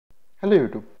Hello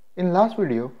YouTube. In last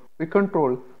video, we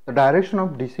controlled the direction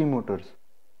of DC motors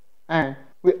and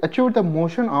we achieved the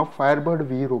motion of FireBird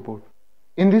V robot.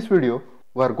 In this video,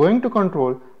 we are going to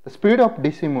control the speed of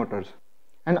DC motors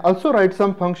and also write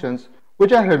some functions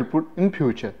which are helpful in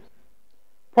future.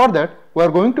 For that, we are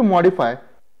going to modify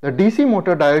the DC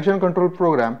motor direction control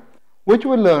program which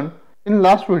we learned in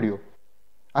last video.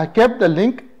 I kept the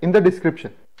link in the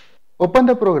description. Open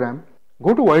the program,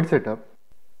 go to Void Setup.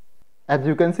 As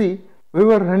you can see, we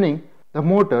were running the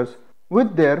motors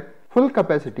with their full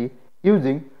capacity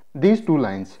using these two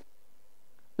lines.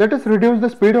 Let us reduce the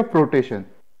speed of rotation.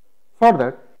 For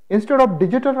that, instead of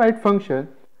digital write function,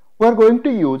 we are going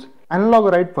to use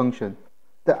analog write function.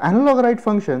 The analog write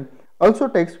function also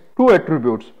takes two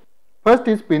attributes. First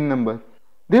is pin number.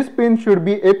 This pin should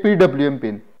be a PWM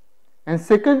pin. And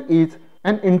second is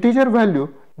an integer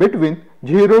value between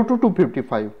 0 to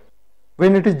 255.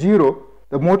 When it is 0,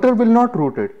 the motor will not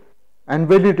rotate, and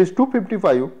when it is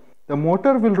 255, the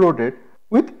motor will rotate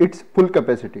with its full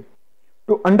capacity.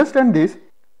 To understand this,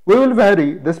 we will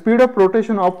vary the speed of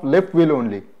rotation of left wheel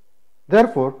only.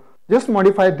 Therefore, just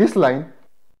modify this line.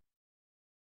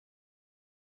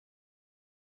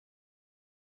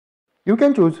 You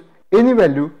can choose any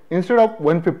value instead of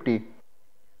 150.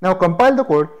 Now compile the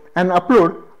code and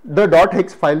upload the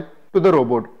 .hex file to the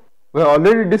robot. We have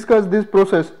already discussed this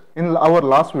process in our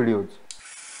last videos.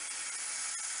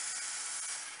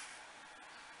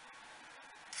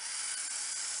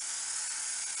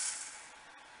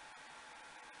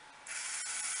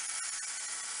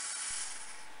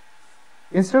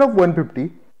 Instead of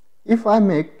 150, if I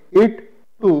make it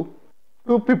to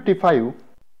 255,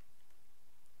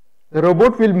 the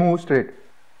robot will move straight.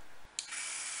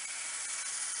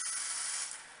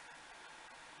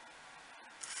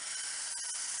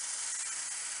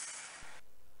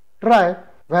 Try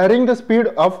varying the speed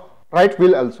of right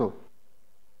wheel also.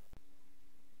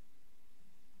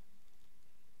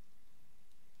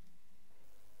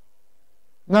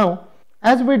 Now,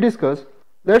 as we discussed,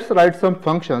 let's write some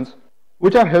functions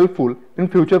which are helpful in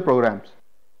future programs.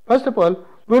 First of all,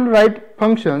 we will write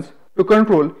functions to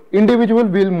control individual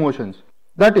wheel motions,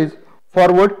 that is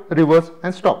forward, reverse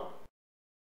and stop.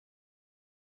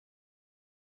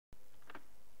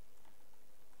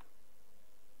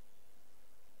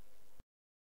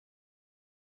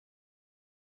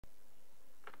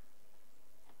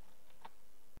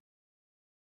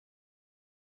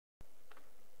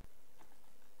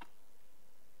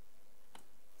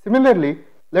 Similarly,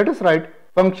 let us write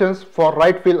functions for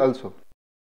right wheel also.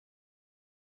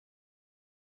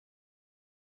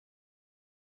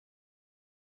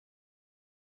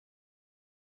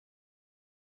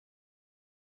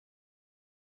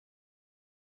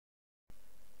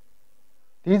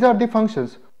 These are the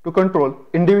functions to control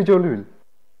individual wheel.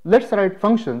 Let's write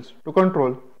functions to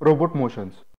control robot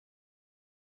motions.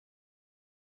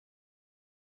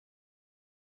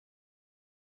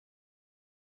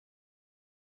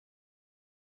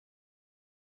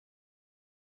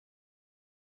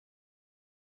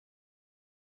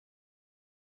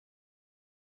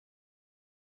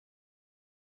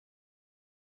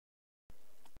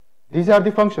 These are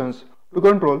the functions to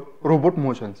control robot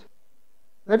motions.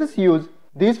 Let us use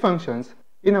these functions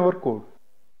in our code.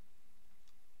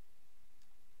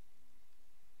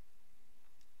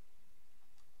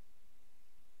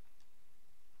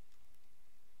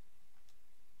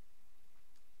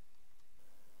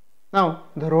 Now,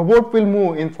 the robot will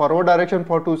move in forward direction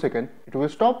for 2 seconds, it will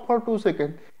stop for 2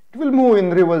 seconds, it will move in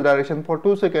reverse direction for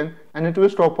 2 seconds and it will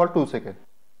stop for 2 seconds.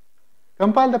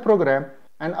 Compile the program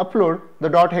and upload the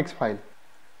 .hex file.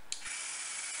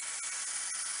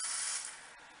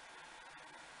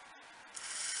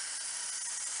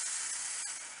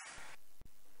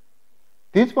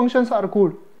 These functions are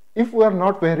good if we are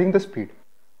not varying the speed.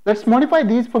 Let's modify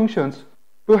these functions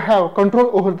to have control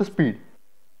over the speed.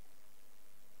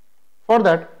 For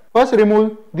that, first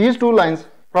remove these two lines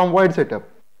from Void Setup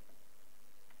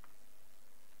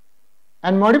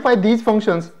and modify these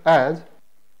functions as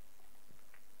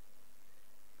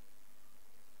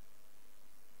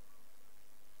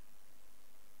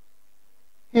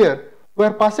here we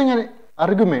are passing an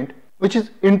argument which is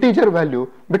integer value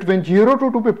between 0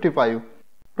 to 255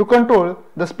 to control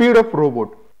the speed of robot.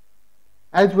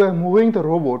 As we are moving the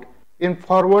robot in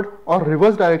forward or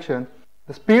reverse direction,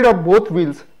 the speed of both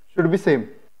wheels should be same.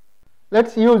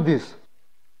 Let's use this.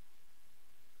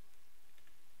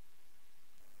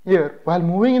 Here, while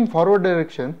moving in forward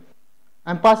direction,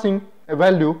 I am passing a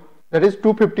value that is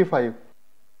 255.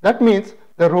 That means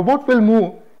the robot will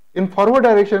move in forward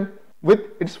direction with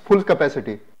its full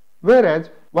capacity. Whereas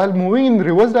while moving in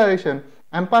reverse direction,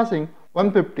 I am passing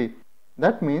 150.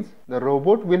 That means the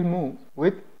robot will move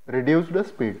with reduced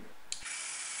speed.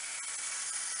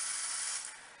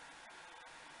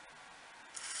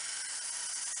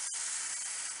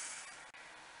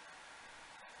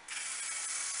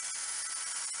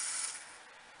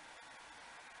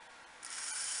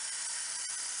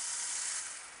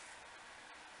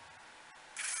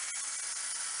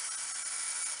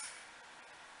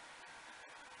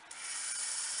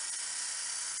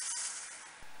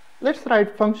 Let's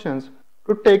write functions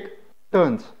to take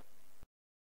turns.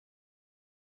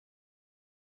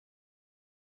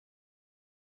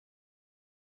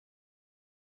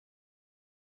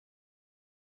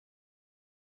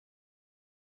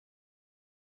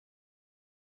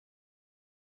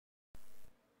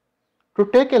 To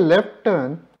take a left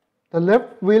turn, the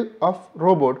left wheel of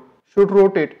robot should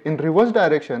rotate in reverse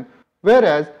direction,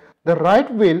 whereas the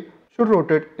right wheel should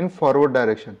rotate in forward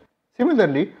direction.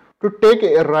 Similarly, to take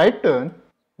a right turn,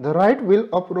 the right wheel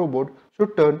of robot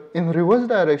should turn in reverse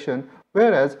direction,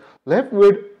 whereas left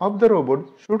wheel of the robot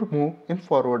should move in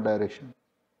forward direction.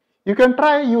 You can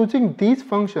try using these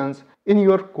functions in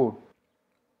your code.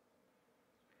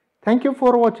 Thank you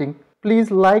for watching.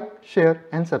 Please like, share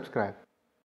and subscribe.